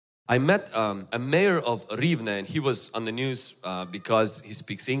I met a mayor of Rivne, and he was on the news because he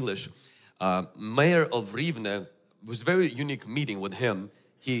speaks English. Mayor of Rivne, was a very unique meeting with him.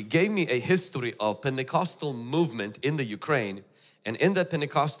 He gave me a history of Pentecostal movement in the Ukraine. And in that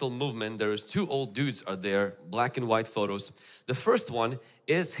Pentecostal movement, there's two old dudes are there, black and white photos. The first one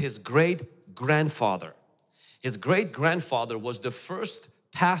is his great-grandfather. His great-grandfather was the first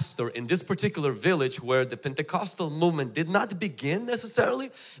pastor in this particular village where the Pentecostal movement did not begin necessarily,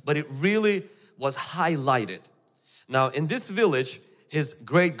 but it really was highlighted. Now in this village, his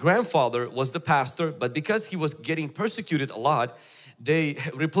great-grandfather was the pastor, but because he was getting persecuted a lot, they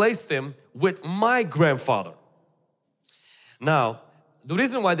replaced him with my grandfather. Now, the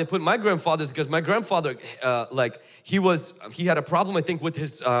reason why they put my grandfather is because my grandfather, he had a problem, I think, with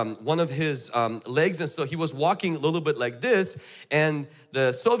his one of his legs, and so he was walking a little bit like this. And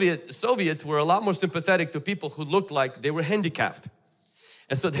the Soviets were a lot more sympathetic to people who looked like they were handicapped,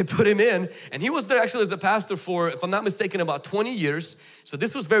 and so they put him in. And he was there actually as a pastor for, if I'm not mistaken, about 20 years. So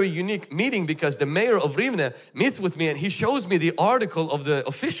this was very unique meeting because the mayor of Rivne meets with me and he shows me the article of the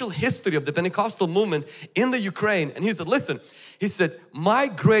official history of the Pentecostal movement in the Ukraine. And he said, listen, he said, my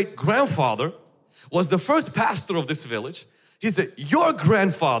great-grandfather was the first pastor of this village. He said, your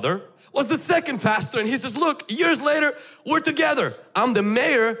grandfather was the second pastor. And he says, look, years later, we're together. I'm the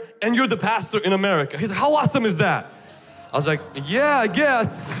mayor and you're the pastor in America. He said, how awesome is that? I was like, yeah, I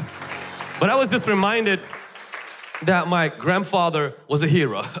guess. But I was just reminded that my grandfather was a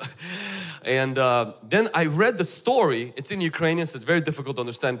hero. And then I read the story. It's in Ukrainian, so it's very difficult to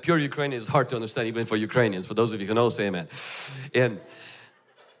understand. Pure Ukrainian is hard to understand even for Ukrainians. For those of you who know, say amen. And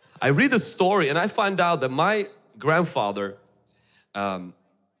I read the story and I find out that my grandfather,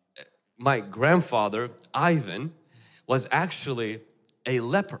 Ivan, was actually a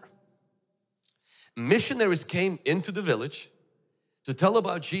leper. Missionaries came into the village to tell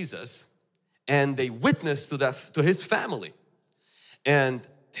about Jesus, and they witnessed to his family. And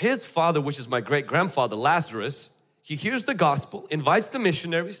his father, which is my great-grandfather Lazarus, he hears the gospel, invites the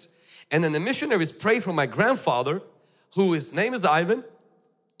missionaries, and then the missionaries pray for my grandfather, his name is Ivan,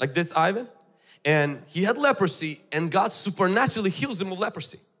 like this Ivan, and he had leprosy, and God supernaturally heals him of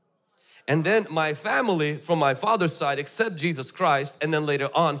leprosy. And then my family from my father's side accept Jesus Christ, and then later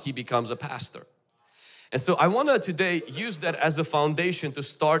on he becomes a pastor. And so I want to today use that as a foundation to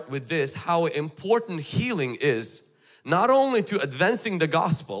start with this, how important healing is, not only to advancing the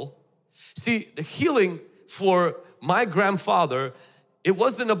gospel. See, the healing for my grandfather, it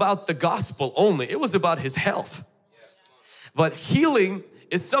wasn't about the gospel only, it was about his health. But healing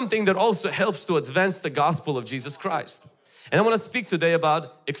is something that also helps to advance the gospel of Jesus Christ. And I want to speak today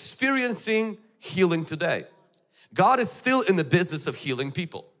about experiencing healing today. God is still in the business of healing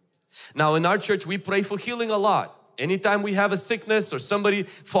people. Now in our church, we pray for healing a lot. Anytime we have a sickness or somebody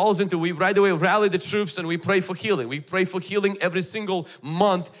falls into, we right away rally the troops and we pray for healing. We pray for healing every single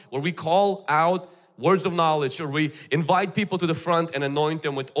month where we call out words of knowledge or we invite people to the front and anoint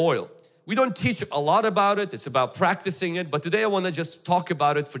them with oil. We don't teach a lot about it. It's about practicing it. But today I want to just talk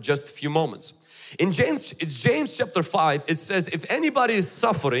about it for just a few moments. In James chapter 5, it says, if anybody is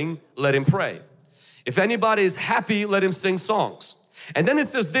suffering, let him pray. If anybody is happy, let him sing songs. And then it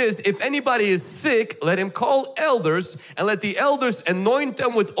says this, if anybody is sick, let him call elders and let the elders anoint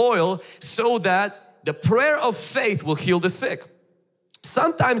them with oil so that the prayer of faith will heal the sick.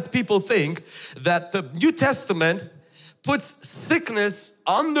 Sometimes people think that the New Testament puts sickness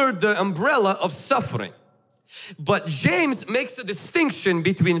under the umbrella of suffering. But James makes a distinction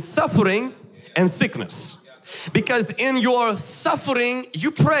between suffering and sickness. Because in your suffering,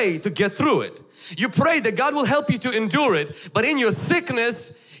 you pray to get through it. You pray that God will help you to endure it. But in your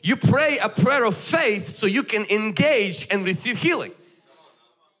sickness, you pray a prayer of faith so you can engage and receive healing.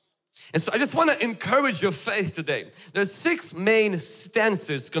 And so I just want to encourage your faith today. There's 6 main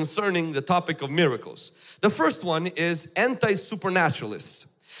stances concerning the topic of miracles. The first one is anti-supernaturalists.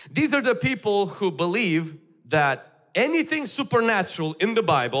 These are the people who believe that anything supernatural in the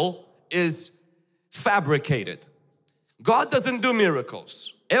Bible is fabricated. God doesn't do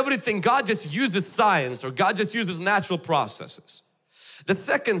miracles. Everything, God just uses science or God just uses natural processes. The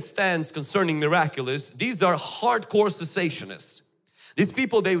second stance concerning miraculous, these are hardcore cessationists. These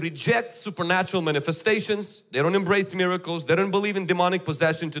people, they reject supernatural manifestations. They don't embrace miracles. They don't believe in demonic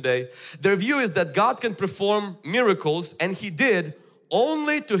possession today. Their view is that God can perform miracles, and He did,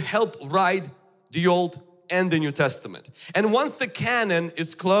 only to help write the Old and the New Testament. And once the canon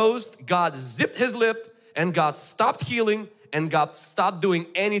is closed, God zipped His lip and God stopped healing and God stopped doing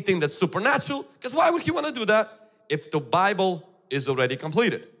anything that's supernatural, because why would He want to do that if the Bible is already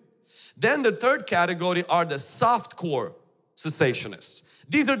completed? Then the third category are the softcore cessationists.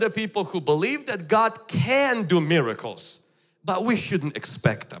 These are the people who believe that God can do miracles, but we shouldn't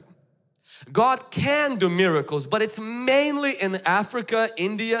expect them. God can do miracles, but it's mainly in Africa,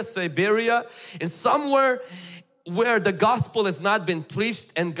 India, Siberia, and somewhere where the gospel has not been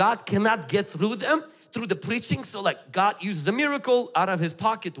preached and God cannot get through them through the preaching. So like God uses a miracle out of His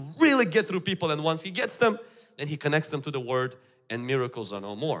pocket to really get through people, and once He gets them, then He connects them to the Word and miracles are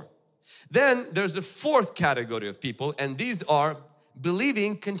no more. Then there's a fourth category of people, and these are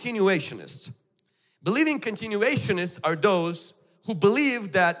believing continuationists. Believing continuationists are those who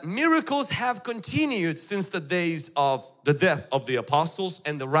believe that miracles have continued since the days of the death of the apostles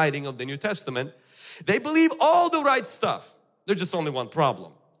and the writing of the New Testament. They believe all the right stuff. There's just only one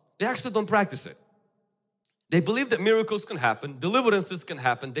problem. They actually don't practice it. They believe that miracles can happen, deliverances can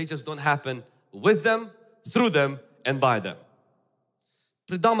happen, they just don't happen with them, through them, and by them.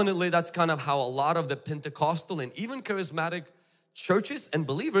 Predominantly, that's kind of how a lot of the Pentecostal and even charismatic churches and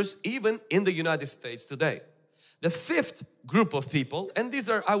believers, even in the United States today. The fifth group of people, and these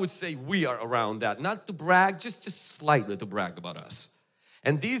are, I would say we are around that, not to brag, just slightly to brag about us.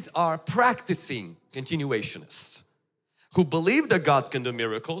 And these are practicing continuationists who believe that God can do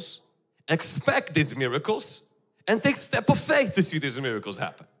miracles, expect these miracles, and take step of faith to see these miracles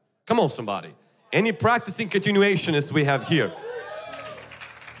happen. Come on somebody. Any practicing continuationists we have here?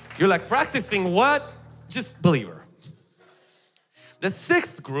 You're like, practicing what? Just believer. The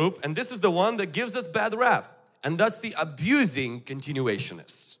sixth group, and this is the one that gives us bad rap, and that's the abusing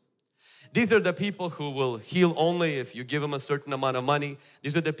continuationists. These are the people who will heal only if you give them a certain amount of money.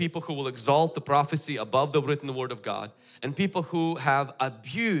 These are the people who will exalt the prophecy above the written word of God, and people who have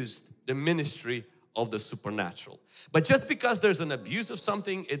abused the ministry of the supernatural. But just because there's an abuse of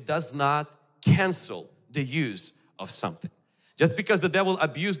something, it does not cancel the use of something. Just because the devil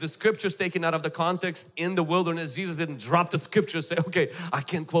abused the scriptures taken out of the context in the wilderness, Jesus didn't drop the scriptures and say, okay, I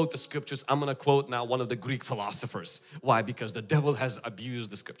can't quote the scriptures. I'm going to quote now one of the Greek philosophers. Why? Because the devil has abused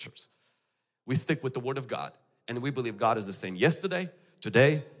the scriptures. We stick with the word of God, and we believe God is the same yesterday,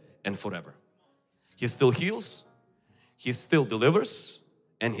 today, and forever. He still heals, He still delivers,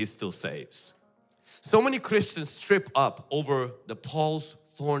 and He still saves. So many Christians trip up over the Paul's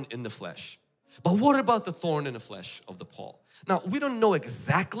thorn in the flesh. But what about the thorn in the flesh of the Paul? Now, we don't know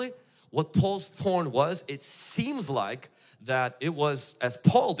exactly what Paul's thorn was. It seems like that it was, as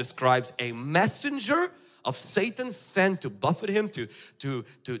Paul describes, a messenger of Satan sent to buffet him, to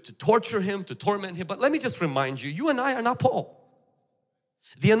torture him, to torment him. But let me just remind you, you and I are not Paul.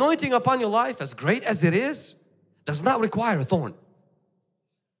 The anointing upon your life, as great as it is, does not require a thorn.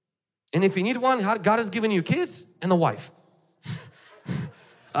 And if you need one, God has given you kids and a wife.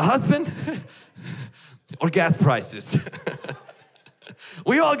 A husband or gas prices.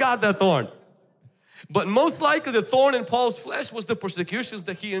 We all got that thorn. But most likely the thorn in Paul's flesh was the persecutions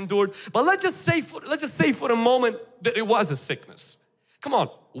that he endured. But let's just say for a moment that it was a sickness. Come on,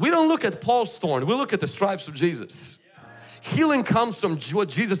 we don't look at Paul's thorn, we look at the stripes of Jesus. Healing comes from what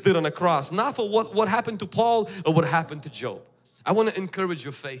Jesus did on the cross, not for what happened to Paul or what happened to Job. I want to encourage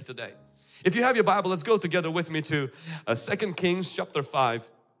your faith today. If you have your Bible, let's go together with me to 2 Kings chapter 5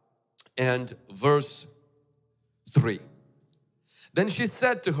 and verse 3. Then she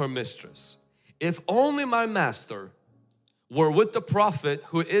said to her mistress, if only my master were with the prophet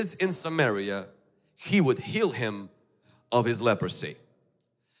who is in Samaria, he would heal him of his leprosy.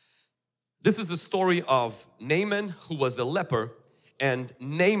 This is the story of Naaman, who was a leper, and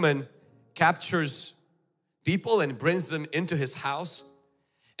Naaman captures people and brings them into his house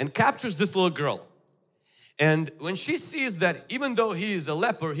and captures this little girl. And when she sees that even though he is a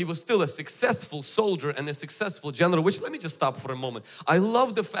leper, he was still a successful soldier and a successful general, which let me just stop for a moment. I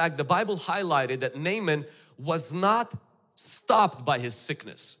love the fact the Bible highlighted that Naaman was not stopped by his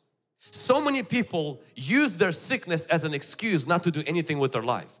sickness. So many people use their sickness as an excuse not to do anything with their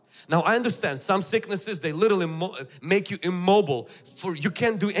life. Now I understand some sicknesses, they literally make you immobile, for you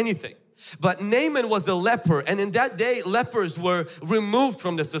can't do anything. But Naaman was a leper, and in that day lepers were removed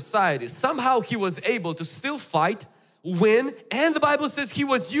from the society. Somehow he was able to still fight, win, and the Bible says he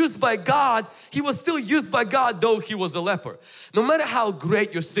was used by God. He was still used by God though he was a leper. No matter how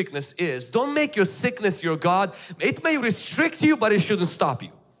great your sickness is, don't make your sickness your God. It may restrict you, but it shouldn't stop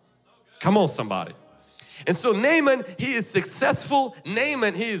you. Come on somebody. And so Naaman, he is successful.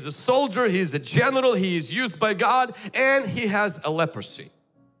 Naaman, he is a soldier, he is a general, he is used by God, and he has a leprosy.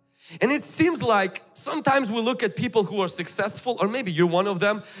 And it seems like sometimes we look at people who are successful, or maybe you're one of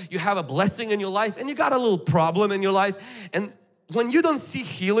them, you have a blessing in your life and you got a little problem in your life, and when you don't see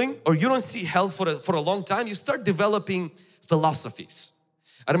healing or you don't see health for a long time, you start developing philosophies.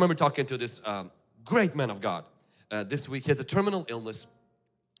 I remember talking to this great man of God this week. He has a terminal illness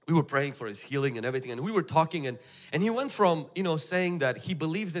we were praying for his healing and everything, and we were talking, and he went from, you know, saying that he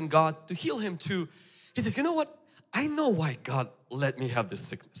believes in God to heal him to, he says, you know what? I know why God let me have this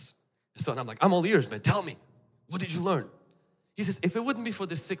sickness. So I'm like, I'm all ears, man. Tell me, what did you learn? He says, if it wouldn't be for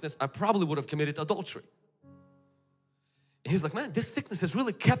this sickness, I probably would have committed adultery. And he's like, man, this sickness has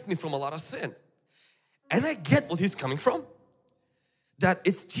really kept me from a lot of sin. And I get what he's coming from. That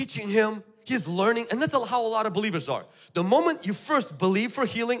it's teaching him, he's learning, and that's how a lot of believers are. The moment you first believe for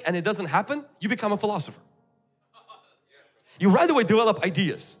healing and it doesn't happen, you become a philosopher. You right away develop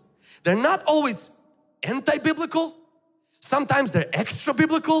ideas. They're not always anti-biblical. Sometimes they're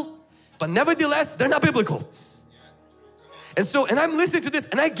extra-biblical, but nevertheless, they're not biblical. And I'm listening to this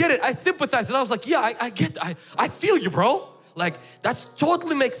and I get it. I sympathize, and I was like, yeah, I feel you, bro. Like, that's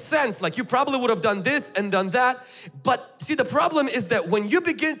totally makes sense. Like, you probably would have done this and done that. But see, the problem is that when you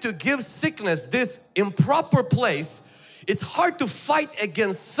begin to give sickness this improper place, it's hard to fight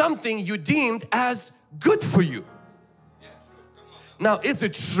against something you deemed as good for you. Now, is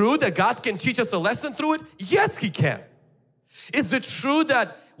it true that God can teach us a lesson through it? Yes, He can. Is it true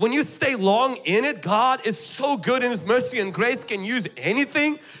that when you stay long in it, God is so good in His mercy and grace, can use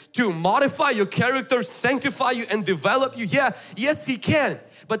anything to modify your character, sanctify you and develop you? Yeah, yes He can.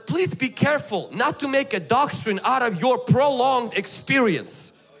 But please be careful not to make a doctrine out of your prolonged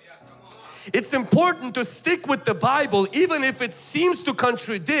experience. It's important to stick with the Bible even if it seems to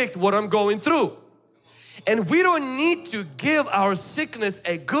contradict what I'm going through. And we don't need to give our sickness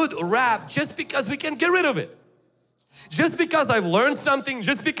a good rap just because we can get rid of it. Just because I've learned something,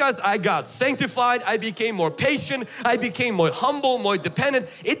 just because I got sanctified, I became more patient, I became more humble, more dependent,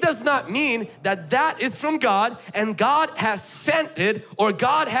 it does not mean that that is from God and God has sent it or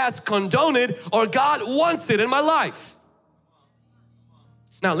God has condoned it or God wants it in my life.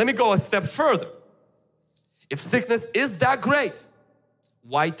 Now let me go a step further. If sickness is that great,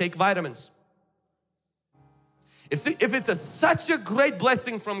 why take vitamins? If it's such a great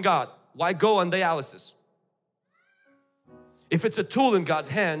blessing from God, why go on dialysis? If it's a tool in God's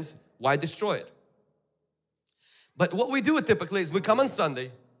hands, why destroy it? But what we do typically is we come on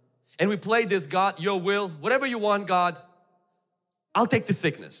Sunday and we play this God, your will, whatever you want, God, I'll take the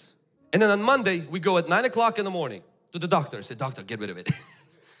sickness. And then on Monday, we go at 9 o'clock in the morning to the doctor and say, doctor, get rid of it.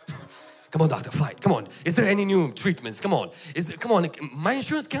 Come on, doctor, fight. Come on. Is there any new treatments? Come on. Come on, my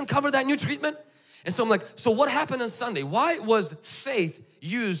insurance can't cover that new treatment? And so I'm like, so what happened on Sunday? Why was faith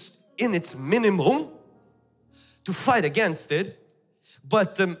used in its minimum to fight against it,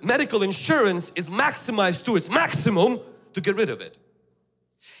 but the medical insurance is maximized to its maximum to get rid of it?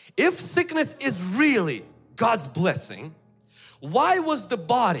 If sickness is really God's blessing, why was the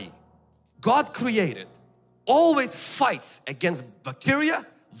body God created always fights against bacteria,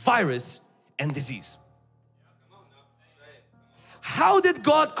 virus, and disease? How did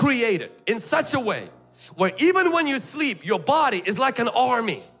God create it in such a way where even when you sleep, your body is like an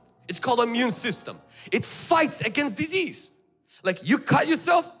army? It's called immune system. It fights against disease. Like you cut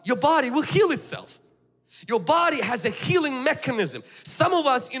yourself, your body will heal itself. Your body has a healing mechanism. Some of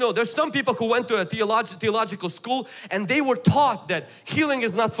us, you know, there's some people who went to a theological school and they were taught that healing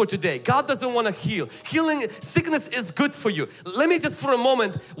is not for today. God doesn't want to heal. Sickness is good for you. Let me just for a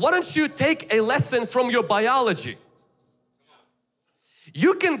moment, why don't you take a lesson from your biology?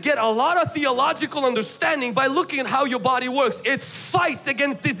 You can get a lot of theological understanding by looking at how your body works. It fights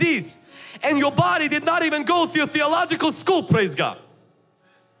against disease. And your body did not even go through a theological school, praise God.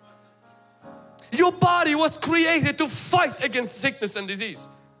 Your body was created to fight against sickness and disease.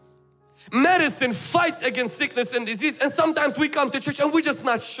 Medicine fights against sickness and disease, and sometimes we come to church and we're just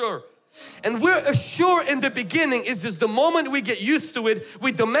not sure. And we're sure in the beginning. Is just the moment we get used to it,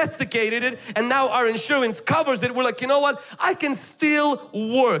 we domesticated it, and now our insurance covers it. We're like, you know what? I can still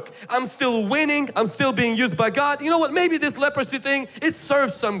work. I'm still winning. I'm still being used by God. You know what? Maybe this leprosy thing, it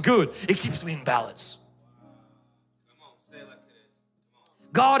serves some good. It keeps me in balance.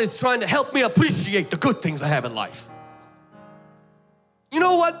 God is trying to help me appreciate the good things I have in life. You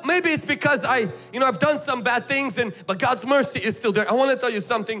know what? Maybe it's because I've done some bad things, but God's mercy is still there. I want to tell you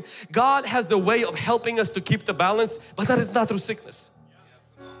something. God has a way of helping us to keep the balance, but that is not through sickness.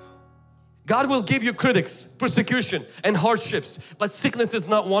 God will give you critics, persecution, and hardships, but sickness is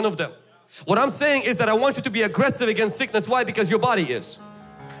not one of them. What I'm saying is that I want you to be aggressive against sickness. Why? Because your body is.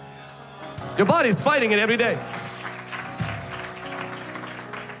 Your body is fighting it every day.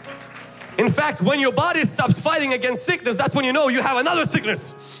 In fact, when your body stops fighting against sickness, that's when you know you have another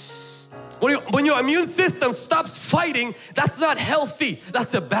sickness. When your immune system stops fighting, that's not healthy.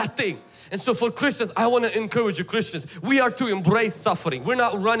 That's a bad thing. And so for Christians, I want to encourage you Christians, we are to embrace suffering. We're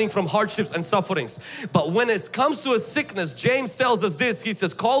not running from hardships and sufferings. But when it comes to a sickness, James tells us this. He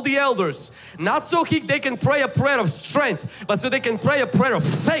says, call the elders, not so they can pray a prayer of strength, but so they can pray a prayer of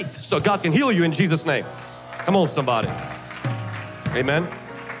faith so God can heal you in Jesus' name. Come on somebody. Amen.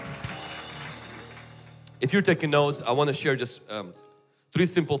 If you're taking notes, I want to share just 3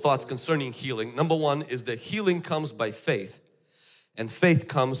 simple thoughts concerning healing. Number 1 is that healing comes by faith. And faith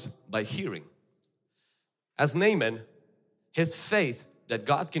comes by hearing. As Naaman, his faith that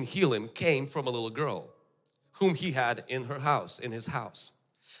God can heal him came from a little girl whom he had in his house.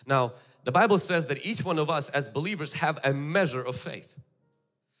 Now, the Bible says that each one of us as believers have a measure of faith.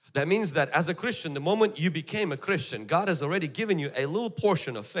 That means that as a Christian, the moment you became a Christian, God has already given you a little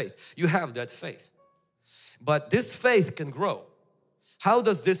portion of faith. You have that faith. But this faith can grow. How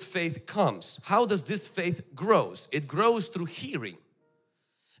does this faith comes? How does this faith grows? It grows through hearing.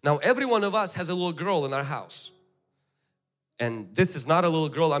 Now every one of us has a little girl in our house. And this is not a little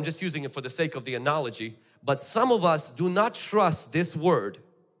girl, I'm just using it for the sake of the analogy. But some of us do not trust this word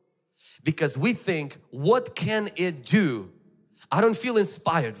because we think, what can it do? I don't feel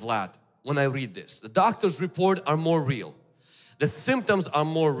inspired, Vlad, when I read this. The doctor's report are more real. The symptoms are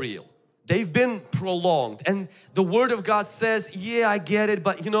more real. They've been prolonged and the Word of God says, yeah, I get it,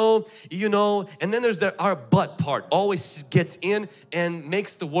 but you know, and then there's our but part always gets in and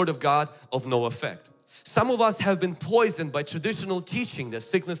makes the Word of God of no effect. Some of us have been poisoned by traditional teaching that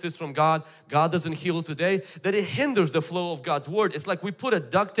sickness is from God, God doesn't heal today, that it hinders the flow of God's Word. It's like we put a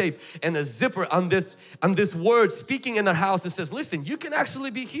duct tape and a zipper on this word speaking in our house and says, listen, you can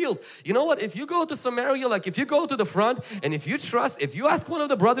actually be healed. You know what, if you go to Samaria, like if you go to the front and if you trust, if you ask one of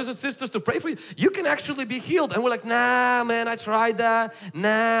the brothers and sisters to pray for you, you can actually be healed. And we're like, nah man, I tried that.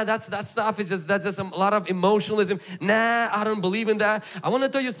 Nah, that stuff is that's just a lot of emotionalism. Nah, I don't believe in that. I want to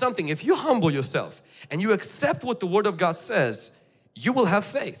tell you something, if you humble yourself and you accept what the Word of God says, you will have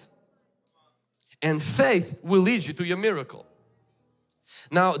faith. And faith will lead you to your miracle.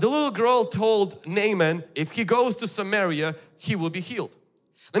 Now, the little girl told Naaman, if he goes to Samaria, he will be healed.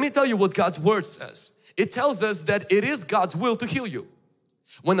 Let me tell you what God's Word says. It tells us that it is God's will to heal you.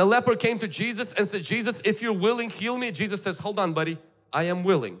 When a leper came to Jesus and said, Jesus, if you're willing, heal me. Jesus says, hold on, buddy. I am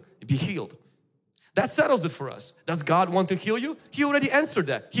willing. Be healed. That settles it for us. Does God want to heal you? He already answered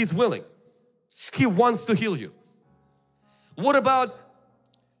that. He's willing. He wants to heal you. What about,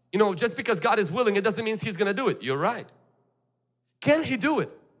 just because God is willing, it doesn't mean He's going to do it. You're right. Can He do it?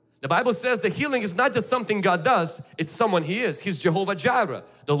 The Bible says that healing is not just something God does, it's someone He is. He's Jehovah Jireh,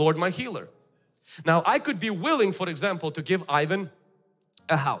 the Lord my healer. Now I could be willing, for example, to give Ivan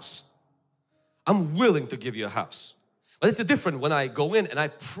a house. I'm willing to give you a house. But it's different when I go in and I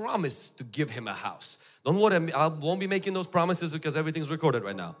promise to give him a house. Don't worry, I won't be making those promises because everything's recorded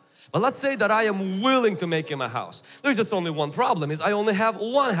right now. But let's say that I am willing to make him a house. There's just only one problem, is I only have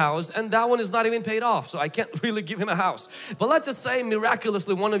one house and that one is not even paid off. So I can't really give him a house. But let's just say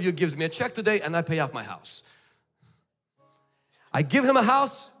miraculously one of you gives me a check today and I pay off my house. I give him a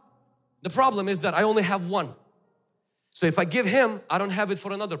house. The problem is that I only have one. So if I give him, I don't have it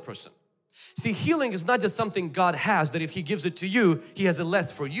for another person. See, healing is not just something God has, that if He gives it to you, He has it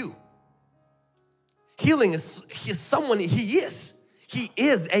less for you. Healing is someone He is. He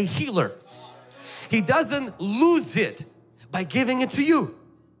is a healer. He doesn't lose it by giving it to you.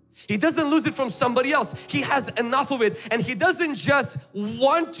 He doesn't lose it from somebody else. He has enough of it, and He doesn't just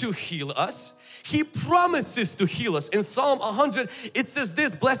want to heal us. He promises to heal us. In Psalm 100 it says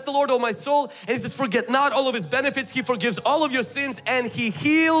this, bless the Lord, O my soul, and He says, forget not all of His benefits. He forgives all of your sins and He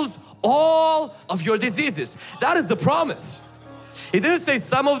heals all of your diseases. That is the promise. He didn't say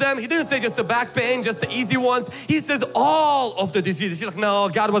some of them. He didn't say just the back pain, just the easy ones. He says all of the diseases. He's like, no,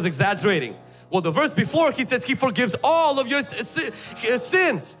 God was exaggerating. Well, the verse before, He says He forgives all of your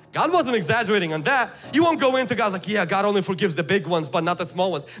sins. God wasn't exaggerating on that. You won't go into God's like, yeah, God only forgives the big ones but not the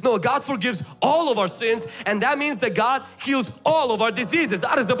small ones. No, God forgives all of our sins, and that means that God heals all of our diseases.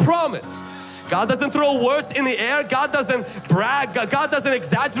 That is the promise. God doesn't throw words in the air. God doesn't brag. God doesn't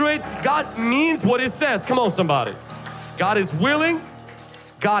exaggerate. God means what it says. Come on somebody. God is willing.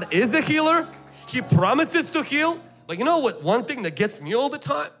 God is a healer. He promises to heal. But you know what? One thing that gets me all the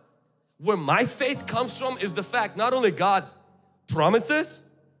time, where my faith comes from, is the fact not only God promises,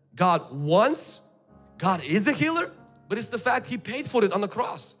 God wants, God is a healer, but it's the fact He paid for it on the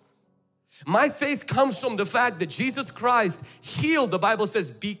cross. My faith comes from the fact that Jesus Christ healed, the Bible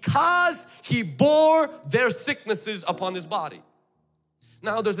says, because He bore their sicknesses upon His body.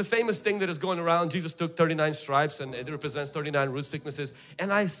 Now there's a famous thing that is going around. Jesus took 39 stripes and it represents 39 root sicknesses.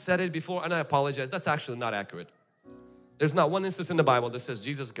 And I said it before and I apologize. That's actually not accurate. There's not one instance in the Bible that says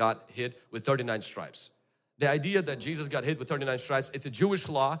Jesus got hit with 39 stripes. The idea that Jesus got hit with 39 stripes, it's a Jewish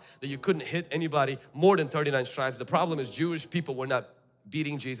law that you couldn't hit anybody more than 39 stripes. The problem is Jewish people were not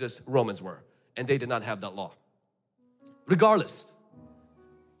beating Jesus, Romans were. And they did not have that law. Regardless,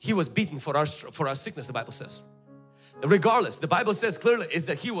 He was beaten for our sickness, the Bible says. Regardless, the Bible says clearly is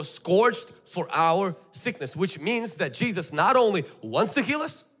that He was scourged for our sickness, which means that Jesus not only wants to heal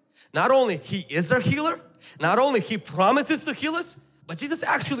us, not only He is our healer, not only He promises to heal us, but Jesus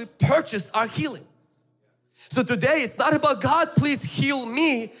actually purchased our healing. So today it's not about God, please heal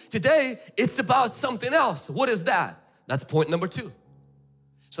me. Today it's about something else. What is that? That's point number 2.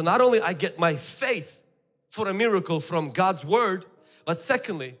 So not only I get my faith for a miracle from God's Word, but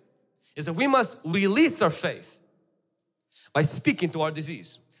secondly is that we must release our faith by speaking to our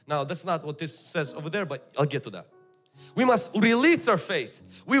disease. Now that's not what this says over there, but I'll get to that. We must release our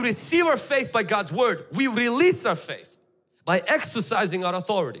faith. We receive our faith by God's Word. We release our faith by exercising our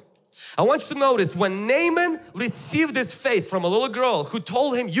authority. I want you to notice when Naaman received this faith from a little girl who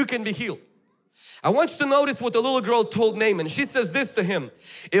told him, you can be healed. I want you to notice what the little girl told Naaman. She says this to him,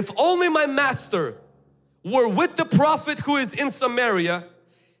 if only my master were with the prophet who is in Samaria,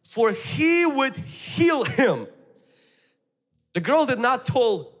 for he would heal him. The girl did not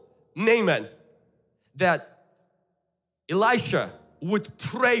tell Naaman that Elisha would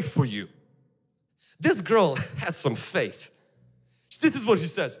pray for you. This girl has some faith. This is what she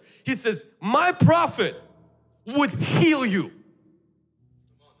says. He says, my prophet would heal you.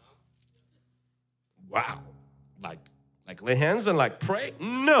 Wow. Like lay hands and like pray?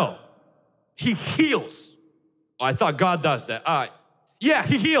 No. He heals. Oh, I thought God does that. Yeah,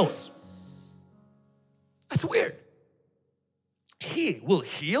 He heals. That's weird. He will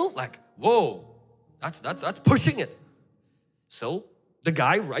heal? Like, whoa, that's pushing it. So the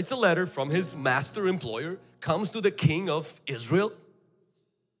guy writes a letter from his master employer, comes to the king of Israel.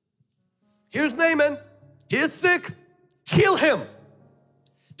 Here's Naaman, he is sick, heal him.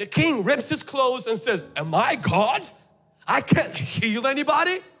 The king rips his clothes and says, am I God? I can't heal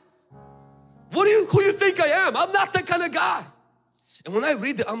anybody? Who you think I am? I'm not that kind of guy. And when I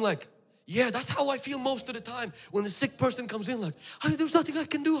read it, I'm like, yeah, that's how I feel most of the time. When the sick person comes in like, there's nothing I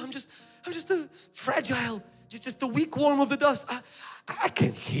can do. I'm just a fragile, just the weak worm of the dust. I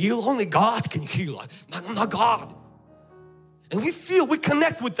can't heal. Only God can heal. I'm not God. And we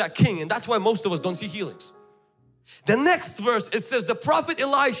connect with that king, and that's why most of us don't see healings. The next verse, it says, the prophet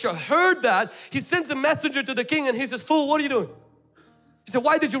Elisha heard that. He sends a messenger to the king and he says, fool, what are you doing? He said,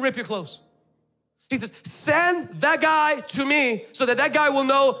 why did you rip your clothes? He says, send that guy to me so that guy will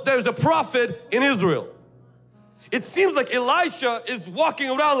know there's a prophet in Israel. It seems like Elisha is walking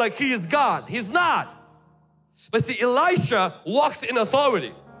around like he is God. He's not. But see, Elisha walks in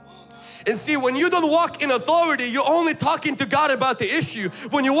authority. And see, when you don't walk in authority, you're only talking to God about the issue.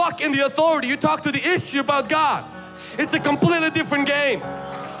 When you walk in the authority, you talk to the issue about God. It's a completely different game.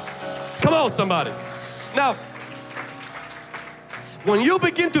 Come on, somebody. Now, when you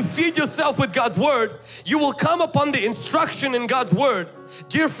begin to feed yourself with God's Word, you will come upon the instruction in God's Word.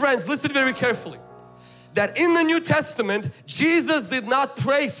 Dear friends, listen very carefully. That in the New Testament, Jesus did not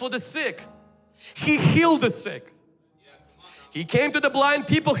pray for the sick. He healed the sick. He came to the blind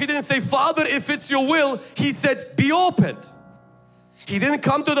people. He didn't say, Father, if it's your will. He said, be opened. He didn't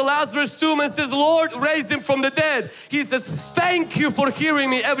come to the Lazarus tomb and says, Lord, raise him from the dead. He says, thank you for hearing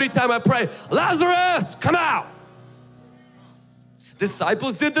me every time I pray. Lazarus, come out.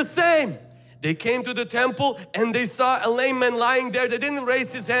 Disciples did the same. They came to the temple and they saw a lame man lying there. They didn't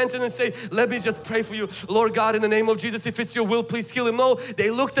raise his hands and say, let me just pray for you. Lord God, in the name of Jesus, if it's your will, please heal him. No,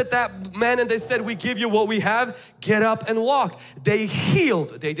 they looked at that man and they said, we give you what we have. Get up and walk. They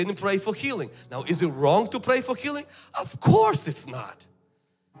healed. They didn't pray for healing. Now, is it wrong to pray for healing? Of course it's not.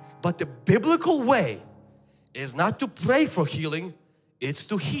 But the biblical way is not to pray for healing, it's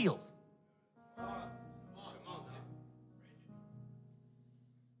to heal.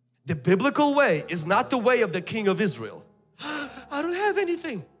 The biblical way is not the way of the king of Israel. I don't have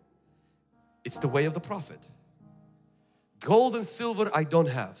anything. It's the way of the prophet. Gold and silver I don't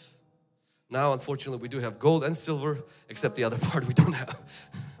have. Now unfortunately we do have gold and silver, except the other part we don't have.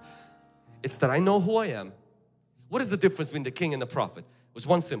 It's that I know who I am. What is the difference between the king and the prophet? It was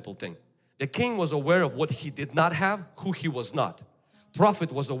one simple thing. The king was aware of what he did not have, who he was not.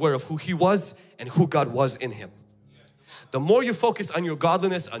 Prophet was aware of who he was and who God was in him. The more you focus on your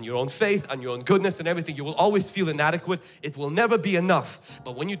godliness, on your own faith, on your own goodness and everything, you will always feel inadequate. It will never be enough.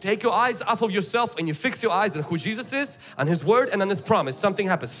 But when you take your eyes off of yourself and you fix your eyes on who Jesus is, on His Word and on His promise, something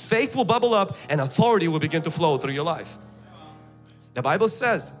happens. Faith will bubble up and authority will begin to flow through your life. The Bible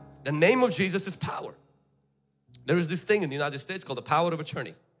says the name of Jesus is power. There is this thing in the United States called the power of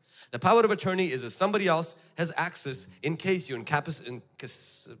attorney. The power of attorney is if somebody else has access in case you're in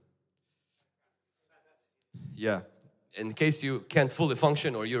case you can't fully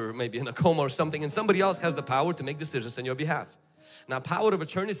function or you're maybe in a coma or something, and somebody else has the power to make decisions on your behalf. Now, power of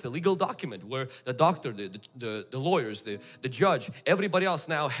attorney is the legal document where the doctor, the lawyers, the judge, everybody else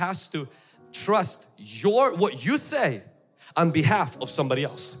now has to trust what you say on behalf of somebody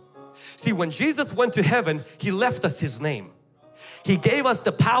else. See, when Jesus went to heaven, He left us His name. He gave us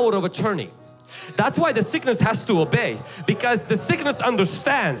the power of attorney. That's why the sickness has to obey, because the sickness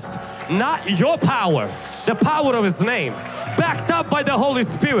understands not your power, the power of His name, backed up by the Holy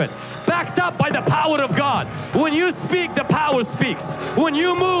Spirit, backed up by the power of God. When you speak, the power speaks. When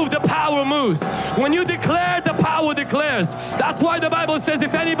you move, the power moves. When you declare, the power declares. That's why the Bible says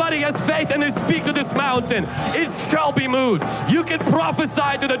if anybody has faith and they speak to this mountain, it shall be moved. You can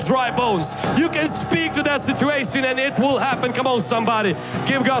prophesy to the dry bones. You can speak to that situation and it will happen. Come on, somebody.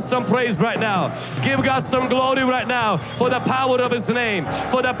 Give God some praise right now. Give God some glory right now for the power of His name,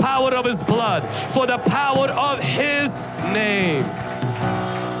 for the power of His blood, for the power of His name.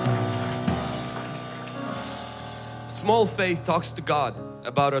 Small faith talks to God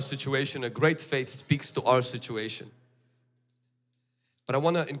about our situation. A great faith speaks to our situation. But I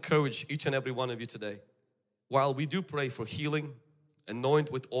want to encourage each and every one of you today. While we do pray for healing,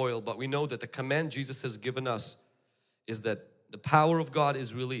 anoint with oil, but we know that the command Jesus has given us is that the power of God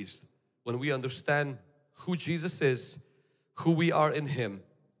is released when we understand who Jesus is, who we are in Him,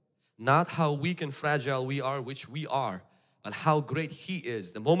 not how weak and fragile we are, which we are, but how great He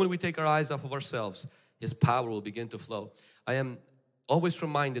is. The moment we take our eyes off of ourselves, His power will begin to flow. I am always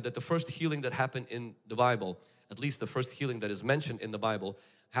reminded that the first healing that happened in the Bible, at least the first healing that is mentioned in the Bible,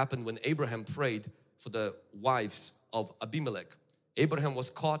 happened when Abraham prayed for the wives of Abimelech. Abraham was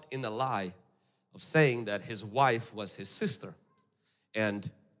caught in the lie of saying that his wife was his sister. And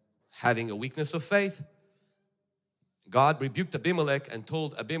having a weakness of faith, God rebuked Abimelech and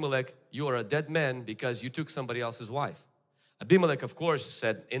told Abimelech, "You are a dead man because you took somebody else's wife." Abimelech, of course,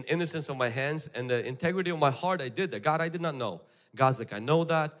 said, "In innocence of my hands and the integrity of my heart, I did that. God, I did not know." God's like, "I know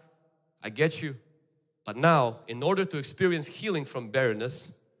that. I get you. But now, in order to experience healing from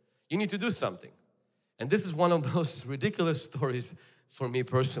barrenness, you need to do something." And this is one of those ridiculous stories for me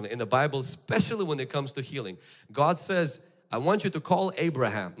personally in the Bible, especially when it comes to healing. God says, "I want you to call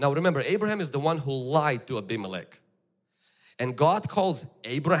Abraham." Now remember, Abraham is the one who lied to Abimelech. And God calls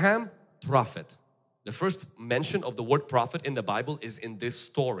Abraham prophet. The first mention of the word prophet in the Bible is in this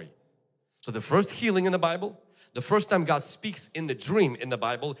story. So the first healing in the Bible, the first time God speaks in the dream in the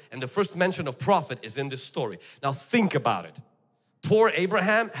Bible, and the first mention of prophet is in this story. Now think about it. Poor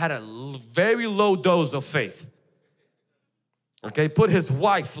Abraham had a very low dose of faith. Okay, put his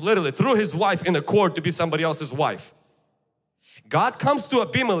wife, literally threw his wife in the court to be somebody else's wife. God comes to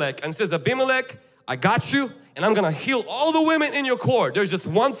Abimelech and says, "Abimelech, I got you and I'm gonna heal all the women in your court. There's just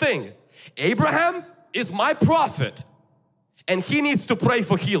one thing. Abraham is my prophet and he needs to pray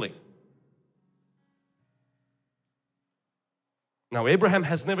for healing." Now Abraham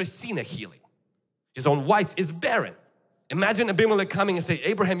has never seen a healing. His own wife is barren. Imagine Abimelech coming and say,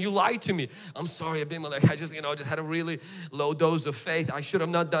 "Abraham, you lied to me." "I'm sorry, Abimelech, I just had a really low dose of faith. I should have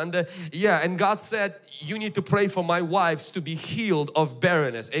not done that." Yeah, and God said, "You need to pray for my wives to be healed of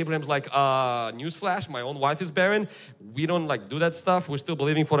barrenness." Abraham's like, newsflash, my own wife is barren. We don't do that stuff. We're still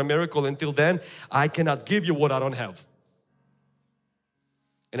believing for a miracle. Until then, I cannot give you what I don't have.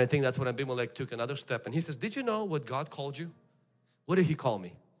 And I think that's when Abimelech took another step and he says, "Did you know what God called you?" "What did He call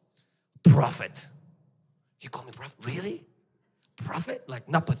me?" "Prophet." "You call me prophet? Really? Prophet? Like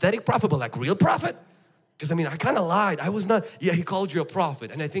not pathetic prophet, but like real prophet?" Because I kind of lied. I was not. "Yeah, He called you a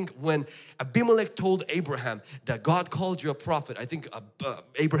prophet." And I think when Abimelech told Abraham that God called you a prophet, I think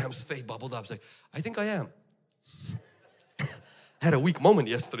Abraham's faith bubbled up. It's like, "I think I am." I had a weak moment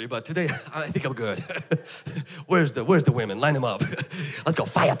yesterday, but today I think I'm good. Where's the women? Line them up. Let's go.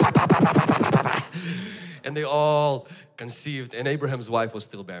 Fire. And they all conceived, and Abraham's wife was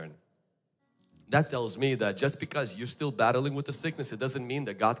still barren. That tells me that just because you're still battling with the sickness, it doesn't mean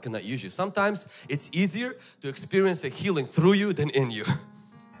that God cannot use you. Sometimes it's easier to experience a healing through you than in you.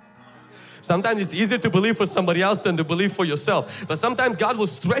 Sometimes it's easier to believe for somebody else than to believe for yourself. But sometimes God will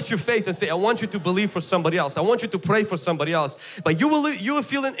stretch your faith and say, I want you to believe for somebody else. I want you to pray for somebody else. But you will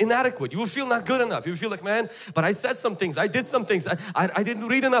feel inadequate. You will feel not good enough. You will feel like, man, but I said some things. I did some things. I didn't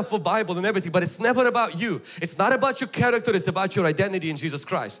read enough for Bible and everything. But it's never about you. It's not about your character. It's about your identity in Jesus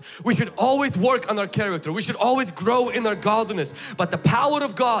Christ. We should always work on our character. We should always grow in our godliness. But the power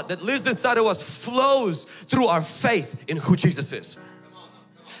of God that lives inside of us flows through our faith in who Jesus is.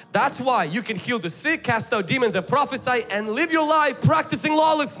 That's why you can heal the sick, cast out demons and prophesy and live your life practicing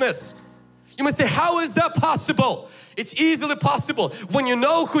lawlessness. You might say, how is that possible? It's easily possible. When you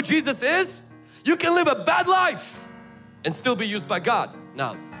know who Jesus is, you can live a bad life and still be used by God.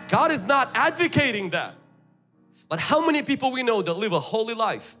 Now, God is not advocating that. But how many people we know that live a holy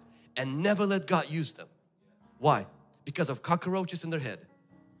life and never let God use them? Why? Because of cockroaches in their head.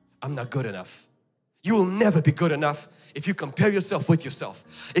 I'm not good enough. You will never be good enough if you compare yourself with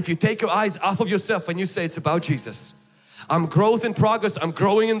yourself. If you take your eyes off of yourself and you say it's about Jesus. I'm growth in progress. I'm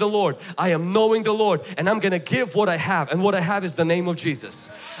growing in the Lord. I am knowing the Lord and I'm going to give what I have, and what I have is the name of Jesus.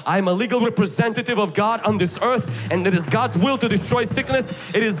 I am a legal representative of God on this earth, and it is God's will to destroy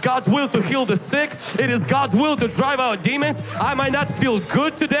sickness. It is God's will to heal the sick. It is God's will to drive out demons. I might not feel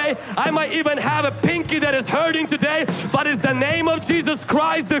good today. I might even have a pinky that is hurting today, but it's the name of Jesus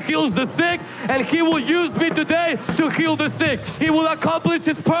Christ that heals the sick, and He will use me today to heal the sick. He will accomplish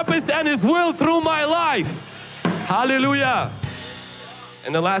His purpose and His will through my life. Hallelujah.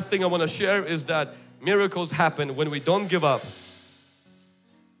 And the last thing I want to share is that miracles happen when we don't give up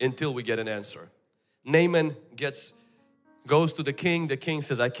until we get an answer. Naaman goes to the king. The king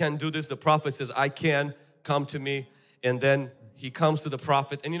says, I can't do this. The prophet says, I can, come to me. And then he comes to the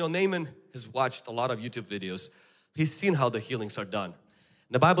prophet. And you know, Naaman has watched a lot of YouTube videos. He's seen how the healings are done.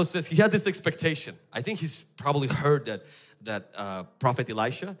 The Bible says he had this expectation. I think he's probably heard that prophet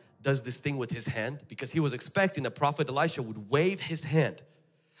Elisha does this thing with his hand, because he was expecting that prophet Elisha would wave his hand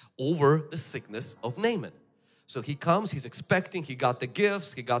over the sickness of Naaman. So he comes, he's expecting, he got the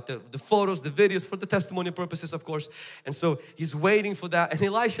gifts, he got the photos, the videos for the testimony purposes, of course. And so he's waiting for that, and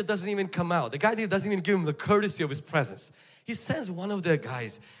Elisha doesn't even come out. The guy doesn't even give him the courtesy of his presence. He sends one of the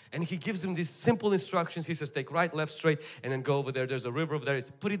guys and he gives him these simple instructions. He says, take right, left, straight, and then go over there. There's a river over there.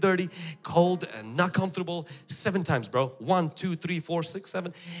 It's pretty dirty, cold, and not comfortable. 7 times, bro. 1, 2, 3, 4, 6,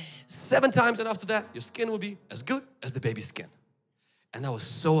 7. 7 times, and after that, your skin will be as good as the baby's skin. And that was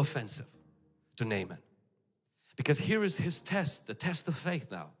so offensive to Naaman. Because here is his test, the test of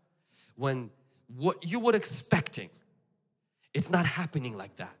faith now. When what you were expecting, it's not happening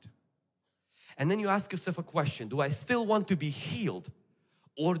like that. And then you ask yourself a question, do I still want to be healed,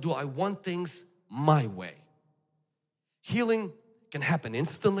 or do I want things my way? Healing can happen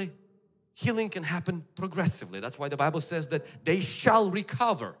instantly. Healing can happen progressively. That's why the Bible says that they shall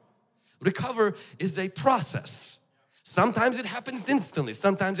recover. Recover is a process. Sometimes it happens instantly.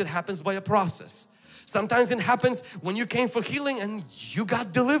 Sometimes it happens by a process. Sometimes it happens when you came for healing and you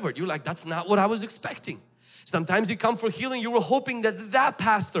got delivered. You're like, that's not what I was expecting. Sometimes you come for healing, you were hoping that that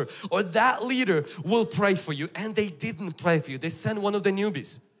pastor or that leader will pray for you, and they didn't pray for you. They sent one of the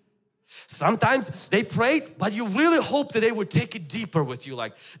newbies. Sometimes they prayed, but you really hope that they would take it deeper with you,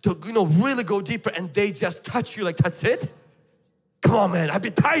 like to, really go deeper, and they just touch you like, that's it? Come on, man, I've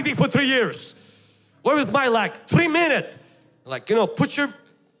been tithing for 3 years. Where is my 3 minute? Put your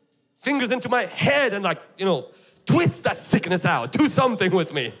fingers into my head and twist that sickness out. Do something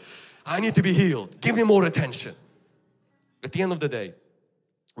with me. I need to be healed. Give me more attention. At the end of the day,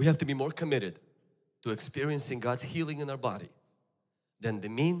 we have to be more committed to experiencing God's healing in our body than the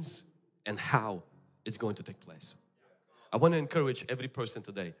means and how it's going to take place. I want to encourage every person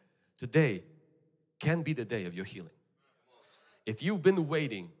today. Today can be the day of your healing. If you've been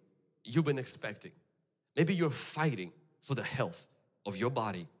waiting, you've been expecting, maybe you're fighting for the health of your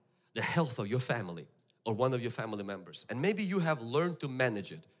body, the health of your family, or one of your family members, and maybe you have learned to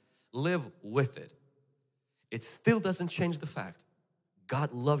manage it, live with it. It still doesn't change the fact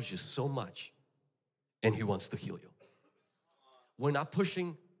God loves you so much and He wants to heal you. We're not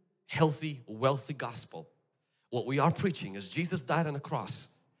pushing healthy, wealthy gospel. What we are preaching is Jesus died on the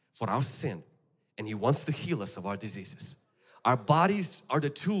cross for our sin, and He wants to heal us of our diseases. Our bodies are the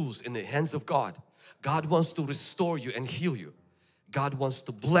tools in the hands of God. God wants to restore you and heal you. God wants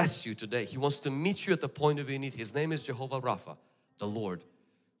to bless you today. He wants to meet you at the point of your need. His name is Jehovah Rapha, the Lord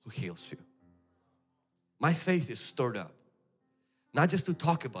who heals you. My faith is stirred up, not just to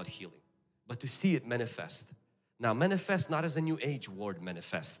talk about healing, but to see it manifest. Now, manifest not as a new age word,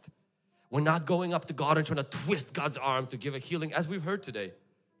 manifest. We're not going up to God and trying to twist God's arm to give a healing. As we've heard today,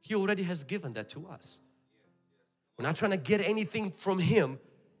 He already has given that to us. We're not trying to get anything from Him.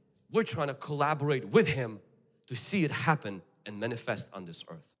 we're trying to collaborate with Him to see it happen and manifest on this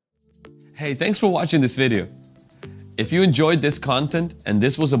earth. Hey, thanks for watching this video. If you enjoyed this content and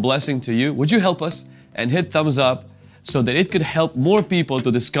this was a blessing to you, would you help us and hit thumbs up so that it could help more people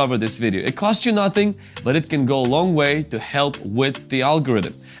to discover this video? It costs you nothing, but it can go a long way to help with the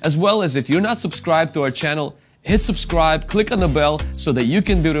algorithm. As well as if you're not subscribed to our channel, hit subscribe, click on the bell so that you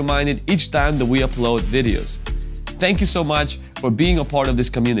can be reminded each time that we upload videos. Thank you so much for being a part of this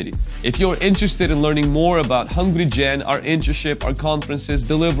community. If you're interested in learning more about HungryGen, our internship, our conferences,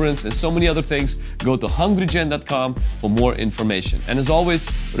 Deliverance, and so many other things, go to HungryGen.com for more information. And as always,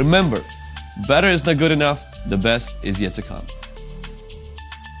 remember, better is not good enough, the best is yet to come.